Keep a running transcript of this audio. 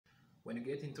When you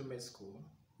get into med school,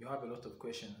 you have a lot of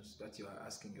questions that you are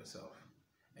asking yourself.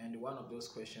 And one of those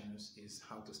questions is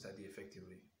how to study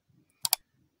effectively.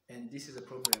 And this is a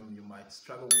problem you might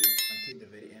struggle with until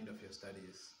the very end of your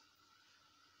studies.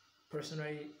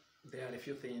 Personally, there are a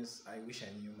few things I wish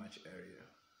I knew much earlier.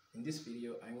 In this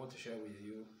video, I want to share with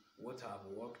you what have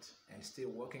worked and still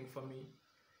working for me,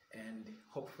 and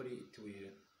hopefully it will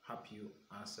help you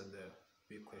answer the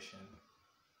big question.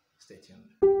 Stay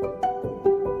tuned.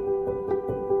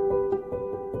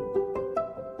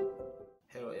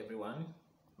 Hello everyone,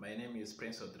 my name is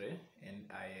Prince Audrey and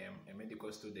I am a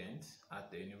medical student at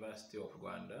the University of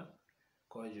Rwanda,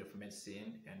 College of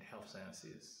Medicine and Health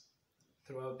Sciences.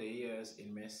 Throughout the years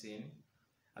in medicine,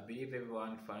 I believe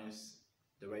everyone finds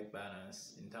the right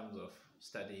balance in terms of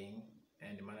studying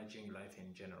and managing life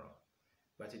in general.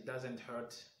 But it doesn't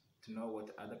hurt to know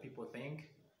what other people think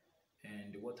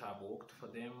and what have worked for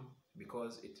them,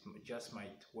 because it just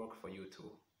might work for you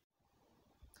too.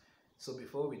 So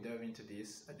before we dive into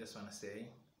this, I just want to say,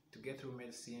 to get through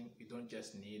medicine, you don't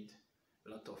just need a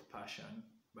lot of passion,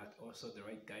 but also the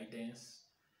right guidance,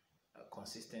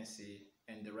 consistency,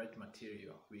 and the right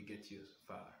material will get you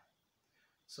far.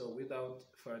 So without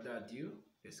further ado,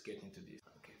 let's get into this.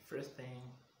 Okay, first thing,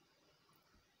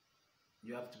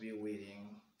 you have to be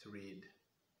willing to read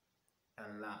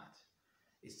a lot.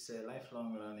 It's a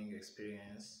lifelong learning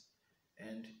experience,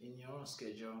 and in your own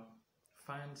schedule,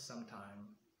 find some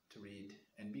time to read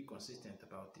and be consistent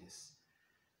about this,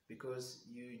 because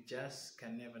you just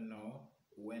can never know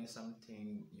when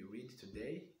something you read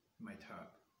today might help.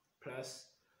 Plus,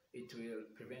 it will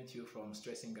prevent you from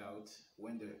stressing out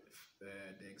when the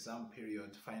exam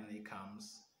period finally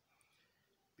comes,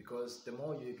 because the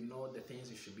more you ignore the things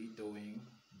you should be doing,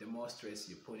 the more stress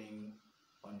you're putting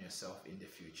on yourself in the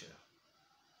future.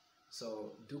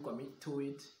 So do commit to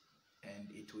it, and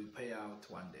it will pay out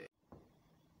one day.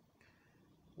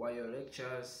 While your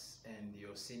lecturers and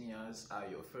your seniors are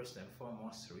your first and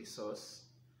foremost resource,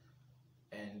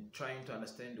 and trying to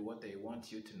understand what they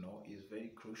want you to know is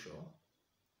very crucial,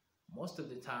 most of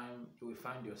the time you will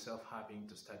find yourself having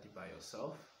to study by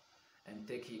yourself and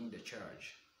taking the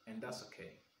charge, and that's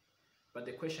okay. But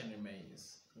the question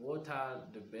remains, what are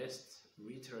the best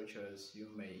literatures you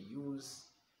may use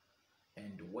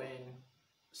and when,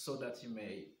 so that you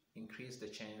may increase the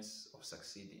chance of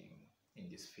succeeding in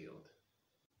this field?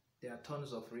 There are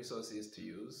tons of resources to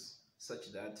use,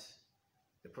 such that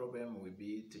the problem will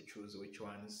be to choose which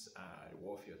ones are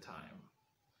worth your time.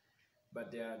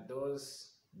 But there are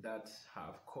those that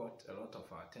have caught a lot of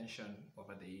our attention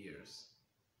over the years.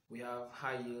 We have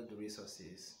high yield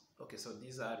resources. Okay, so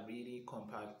these are really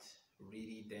compact,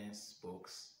 really dense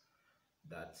books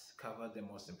that cover the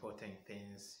most important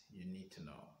things you need to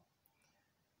know.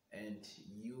 And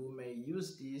you may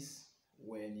use this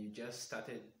when you just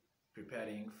started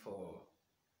preparing for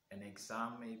an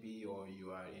exam maybe, or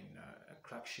you are in a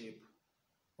clerkship,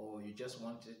 or you just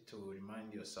wanted to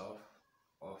remind yourself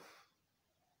of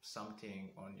something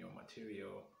on your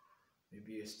material.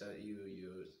 Maybe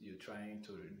you're trying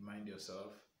to remind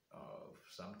yourself of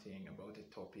something about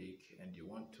a topic and you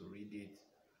want to read it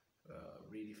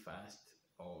really fast,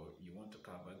 or you want to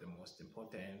cover the most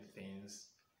important things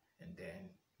and then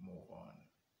move on.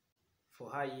 For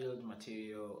high yield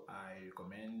material, I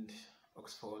recommend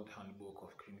Oxford Handbook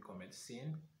of Clinical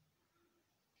Medicine.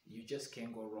 You just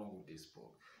can't go wrong with this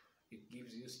book. It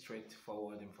gives you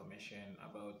straightforward information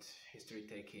about history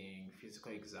taking,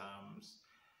 physical exams,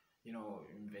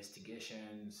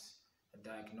 investigations,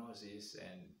 diagnosis,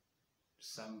 and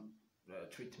some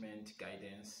treatment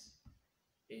guidance.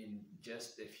 In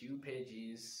just a few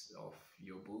pages of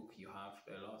your book, you have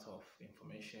a lot of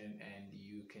information, and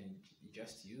you can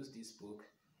just use this book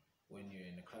when you're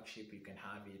in a clerkship. You can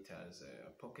have it as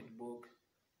a pocket book.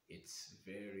 It's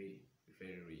very,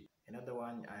 very rich. Another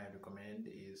one I recommend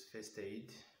is First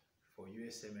Aid for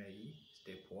USMLE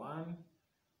Step 1,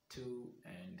 2,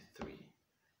 and 3.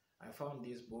 I found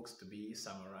these books to be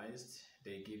summarized.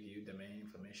 They give you the main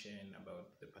information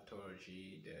about the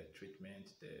pathology, the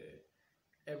treatment,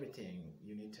 everything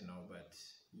you need to know, but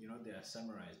they are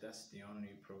summarized. That's the only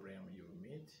problem you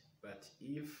meet. But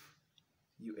if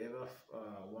you ever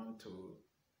want to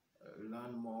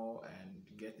learn more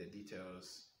and get the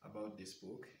details about this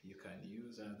book, you can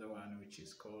use another one, which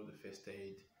is called the First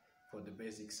Aid for the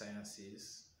Basic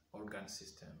Sciences Organ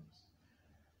Systems.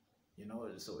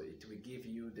 So it will give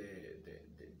you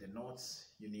the notes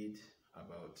you need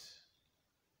about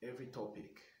every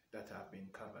topic that have been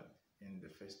covered in the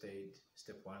First Aid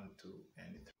Step 1, 2,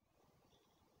 and 3.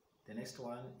 The next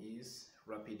one is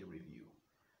Rapid Review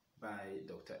by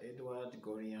Dr.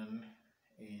 Goljan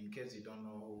In case you don't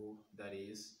know who that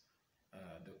is,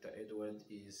 Dr. Edward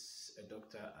is a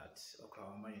doctor at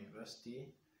Oklahoma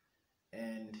University,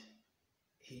 and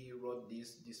he wrote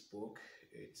this book.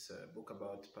 It's a book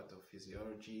about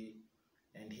pathophysiology,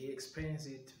 and he explains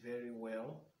it very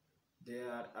well.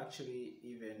 There are actually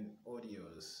even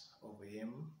audios of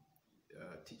him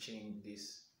teaching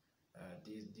these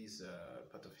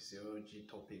pathophysiology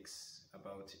topics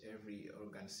about every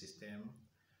organ system.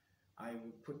 I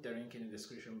will put the link in the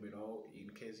description below in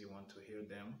case you want to hear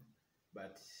them,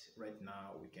 but right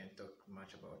now we can't talk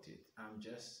much about it. I'm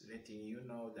just letting you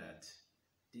know that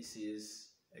this is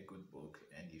a good book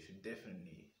and you should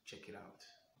definitely check it out.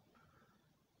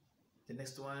 The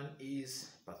next one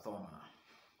is Pathoma.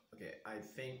 Okay, I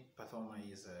think Pathoma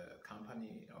is a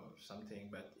company or something,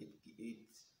 but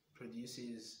it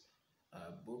produces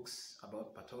books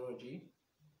about pathology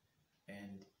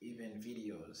and even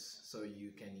videos, so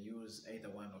you can use either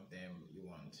one of them you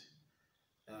want.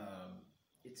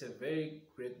 It's a very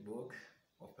great book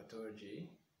of pathology,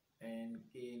 and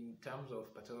in terms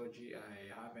of pathology,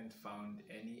 I haven't found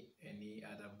any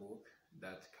other book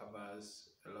that covers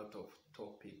a lot of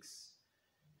topics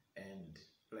and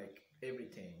like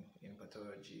everything in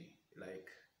pathology like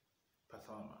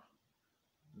Pathoma.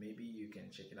 Maybe you can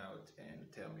check it out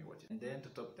and tell me what. And then to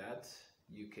top that,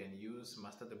 you can use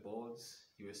Master the Board's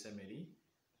USMLE,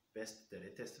 best the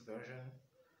latest version.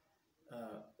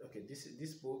 Okay,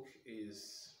 this book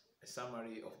is a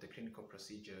summary of the clinical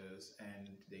procedures, and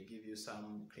they give you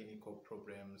some clinical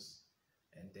problems,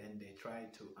 and then they try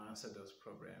to answer those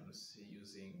problems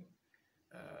using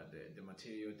the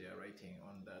material they are writing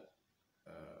on that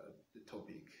the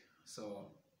topic.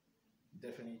 So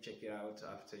definitely check it out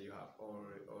after you have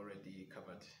already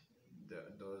covered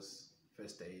those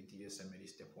first aid USMLE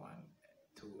step 1,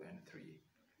 2, and 3.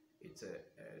 It's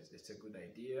a good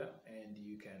idea, and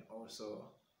you can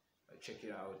also check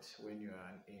it out when you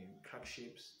are in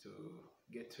clerkships to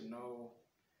get to know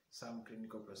some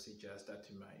clinical procedures that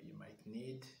you might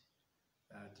need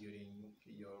during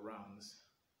your rounds.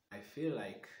 I feel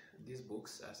like these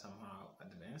books are somehow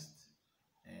advanced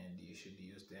and you should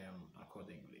use them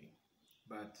accordingly.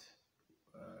 But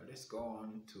let's go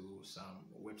on to some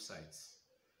websites.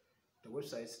 The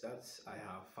websites that I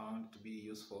have found to be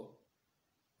useful,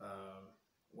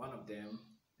 one of them,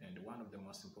 and one of the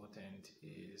most important,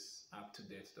 is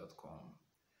uptodate.com.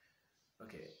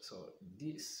 Okay, so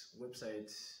this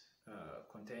website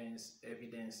contains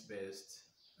evidence-based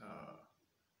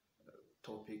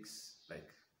topics like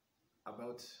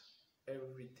about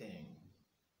everything,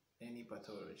 any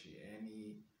pathology,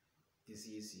 any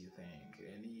disease you think,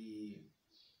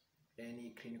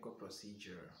 any clinical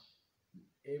procedure,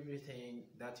 everything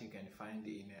that you can find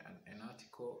in an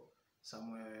article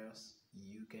somewhere else,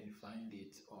 you can find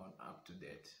it on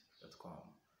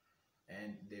uptodate.com,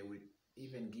 and they will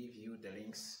even give you the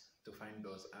links to find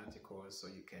those articles so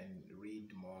you can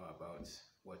read more about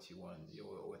what you want,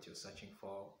 what you're searching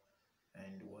for,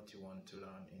 and what you want to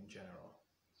learn in general.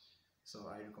 So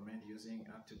I recommend using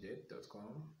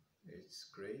uptodate.com. It's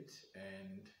great,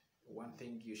 and one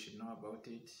thing you should know about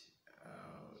it,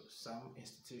 some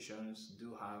institutions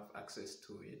do have access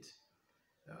to it.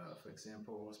 For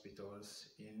example, hospitals.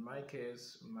 In my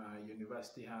case, my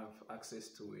university have access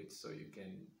to it, so you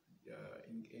can,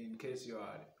 in case you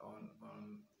are on,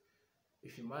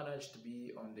 if you manage to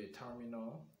be on the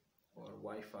terminal or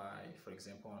Wi-Fi, for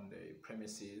example, on the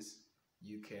premises,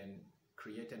 you can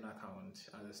create an account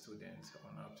as a student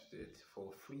on UpToDate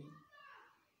for free,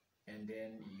 and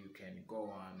then you can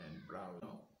go on and browse.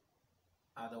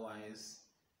 Otherwise,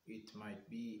 it might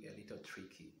be a little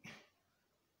tricky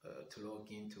to log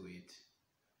into it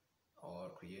or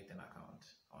create an account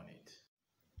on it.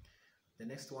 The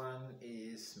next one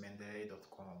is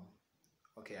Mendeley.com.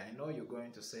 Okay, I know you're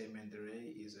going to say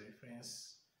Mendeley is a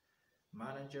reference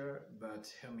manager,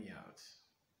 but hear me out.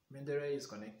 Mendeley is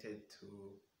connected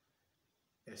to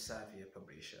Elsevier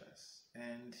publishers,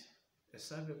 and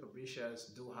Elsevier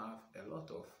publishers do have a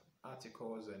lot of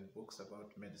articles and books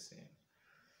about medicine.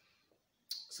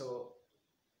 So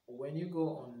when you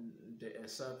go on the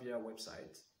Elsevier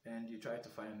website and you try to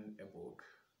find a book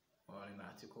or an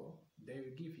article, they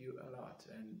will give you a lot,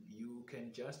 and you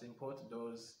can just import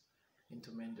those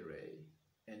into Mendeley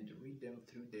and read them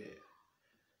through there.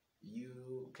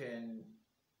 You can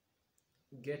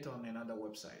get on another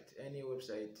website, any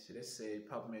website, let's say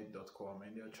PubMed.com,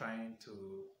 and you're trying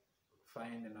to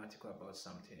find an article about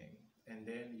something, and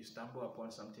then you stumble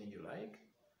upon something you like,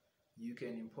 you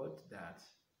can import that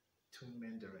to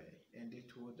Mendeley, and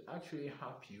it would actually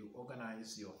help you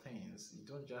organize your things. You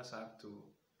don't just have to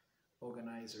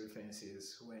organize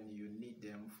references when you need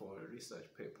them for a research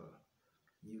paper.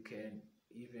 You can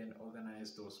even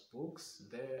organize those books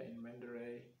there in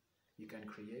Mendeley. You can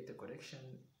create a collection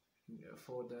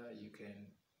folder. You can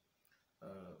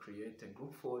create a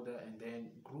group folder and then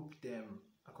group them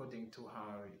according to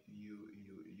how you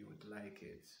would like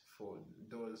it. For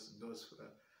those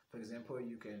for example,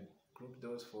 you can group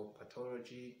those for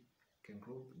pathology, you can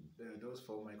group those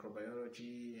for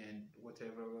microbiology and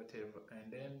whatever,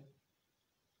 and then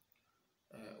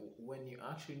when you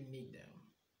actually need them,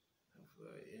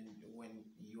 when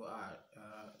you are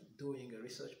doing a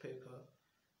research paper,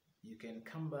 you can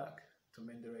come back to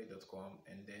mendeley.com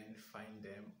and then find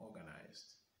them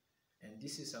organized. And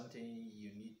this is something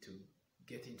you need to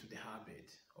get into the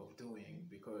habit of doing,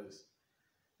 because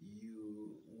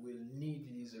you will need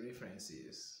these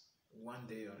references one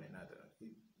day or another.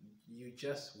 You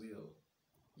just will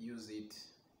use it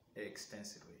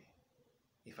extensively,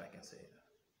 if I can say that.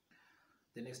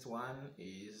 The next one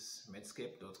is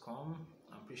medscape.com.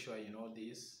 I'm pretty sure you know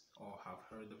this or have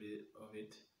heard of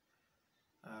it.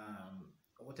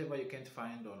 Whatever you can't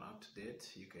find on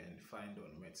UpToDate, you can find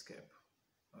on Medscape.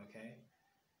 Okay,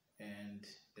 and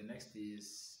the next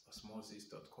is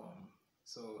osmosis.com.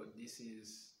 So this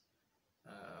is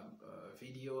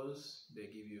videos. They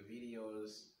give you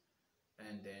videos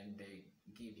and then they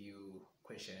give you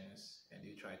questions and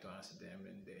you try to answer them,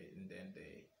 and then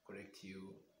they correct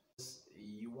you.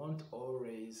 You won't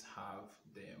always have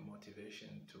the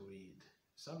motivation to read.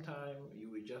 Sometimes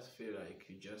you will just feel like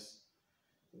you just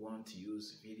want to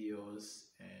use videos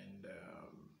and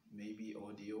maybe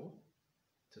audio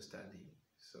to study.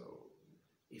 So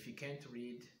if you can't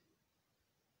read,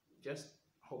 just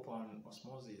hop on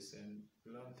Osmosis and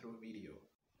learn through video.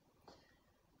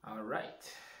 All right,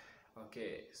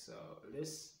 okay, so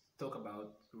let's talk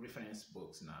about reference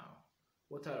books now.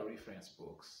 What are reference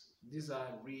books? These are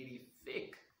really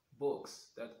thick books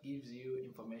that gives you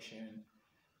information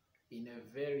in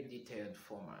a very detailed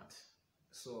format.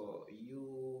 So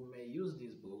you may use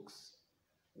these books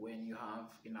when you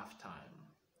have enough time.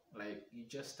 Like you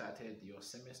just started your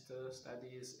semester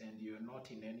studies and you're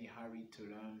not in any hurry to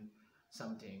learn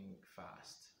something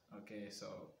fast. Okay, so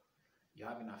you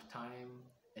have enough time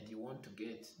and you want to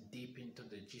get deep into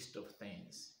the gist of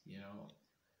things, you know,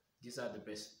 these are the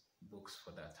best books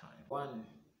for that time. One,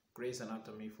 Grey's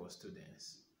Anatomy for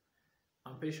students.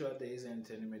 I'm pretty sure there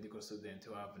isn't any medical student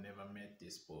who have never met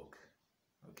this book.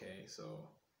 Okay, so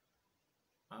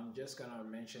I'm just gonna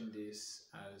mention this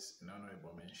as an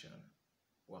honorable mention.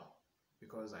 Well,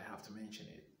 because I have to mention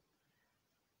it.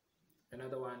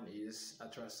 Another one is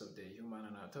Atlas of the Human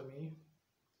Anatomy.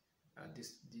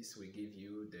 This will give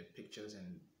you the pictures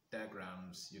and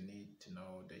diagrams you need to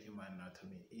know the human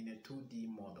anatomy in a 2D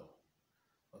model.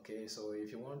 Okay, so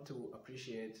if you want to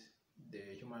appreciate the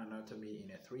human anatomy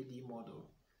in a 3D model,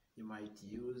 you might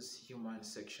use Human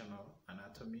Sectional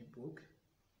Anatomy book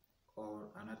or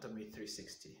Anatomy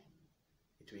 360.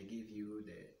 It will give you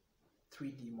the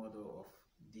 3D model of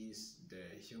the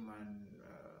human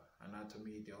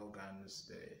anatomy, the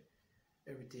organs,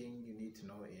 everything you need to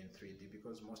know in 3D,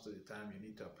 because most of the time you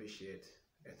need to appreciate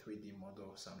a 3D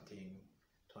model of something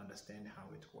to understand how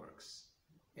it works.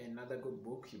 Another good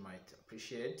book you might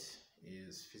appreciate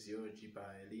is Physiology by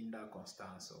Linda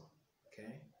Constanzo.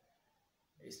 Okay,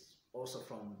 it's also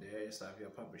from the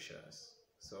Elsevier publishers.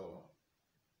 So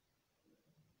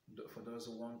for those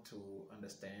who want to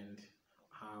understand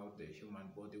how the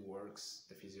human body works,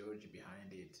 the physiology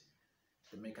behind it,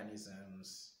 the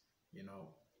mechanisms, you know,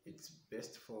 it's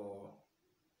best for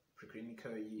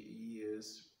preclinical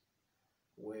years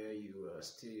where you are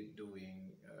still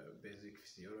doing basic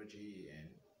physiology and,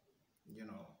 you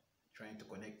know, trying to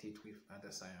connect it with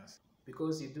other science,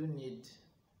 because you do need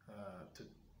to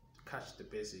catch the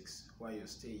basics while you're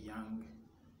still young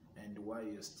and while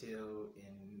you're still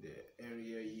in the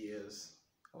earlier years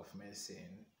of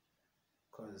medicine,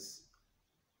 because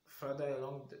further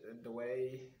along the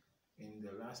way in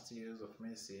the last years of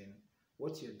medicine,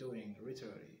 what you're doing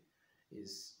literally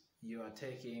is you are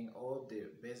taking all the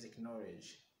basic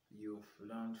knowledge you've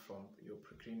learned from your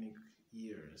preclinical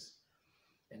years,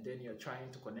 and then you're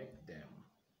trying to connect them,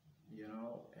 you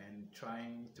know, and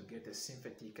trying to get a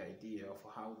synthetic idea of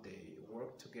how they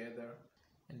work together.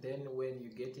 And then when you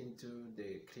get into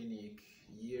the clinic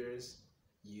years,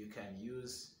 you can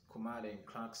use Kumar and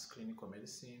Clark's Clinical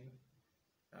Medicine.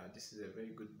 This is a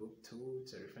very good book too.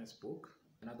 It's a reference book.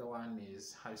 Another one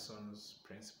is Harrison's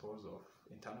Principles of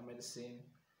Internal Medicine.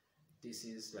 This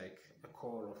is like a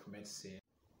core of medicine.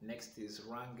 Next is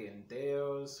Rang and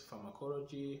Dale's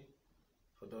Pharmacology,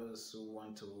 for those who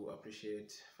want to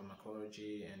appreciate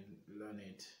pharmacology and learn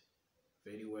it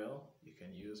very well. You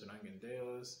can use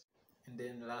Rangendeos. And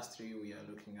then lastly, we are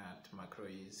looking at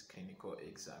macros clinical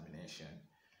examination.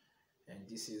 And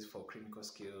this is for clinical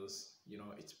skills. You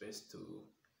know, it's best to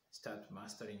start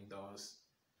mastering those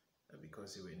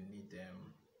because you will need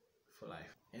them for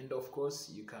life. And of course,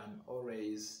 you can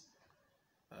always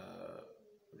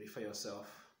refer yourself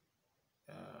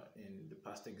in the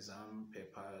past exam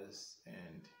papers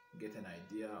and get an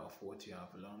idea of what you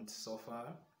have learned so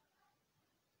far.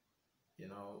 You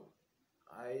know,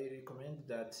 I recommend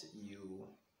that you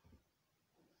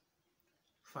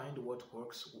find what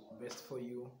works best for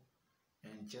you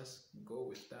and just go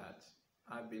with that.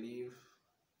 I believe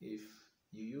if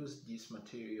you use this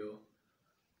material,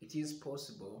 it is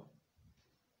possible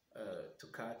to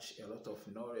catch a lot of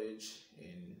knowledge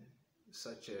in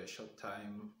such a short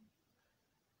time,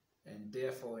 and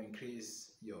therefore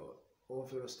increase your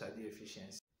overall study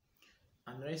efficiency.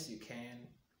 Unless you can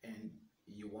and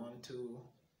you want to,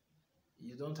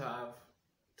 you don't have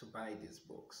to buy these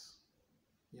books,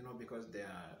 you know, because they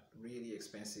are really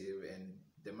expensive and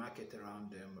the market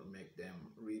around them make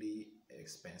them really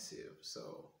expensive.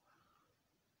 So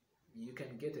you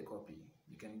can get a copy.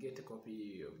 You can get a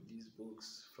copy of these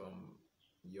books from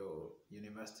your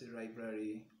university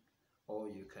library, or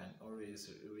you can always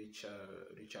reach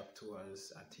up to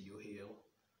us at YOUHEAL.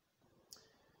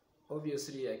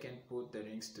 Obviously, I can put the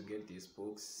links to get these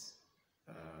books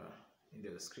in the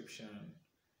description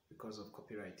because of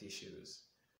copyright issues.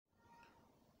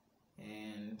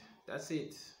 And that's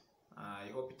it. I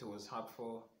hope it was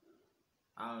helpful.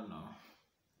 I don't know.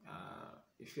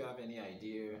 If you have any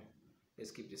idea,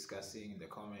 let's keep discussing in the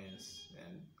comments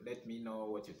and let me know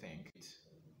what you think.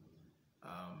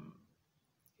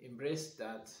 Embrace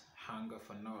that hunger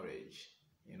for knowledge,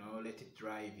 you know, let it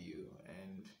drive you,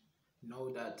 and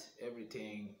know that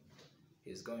everything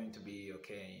is going to be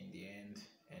okay in the end.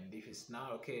 And if it's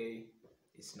not okay,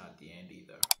 it's not the end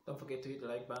either. Don't forget to hit the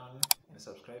like button and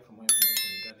subscribe for more information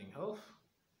regarding health.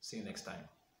 See you next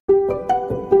time.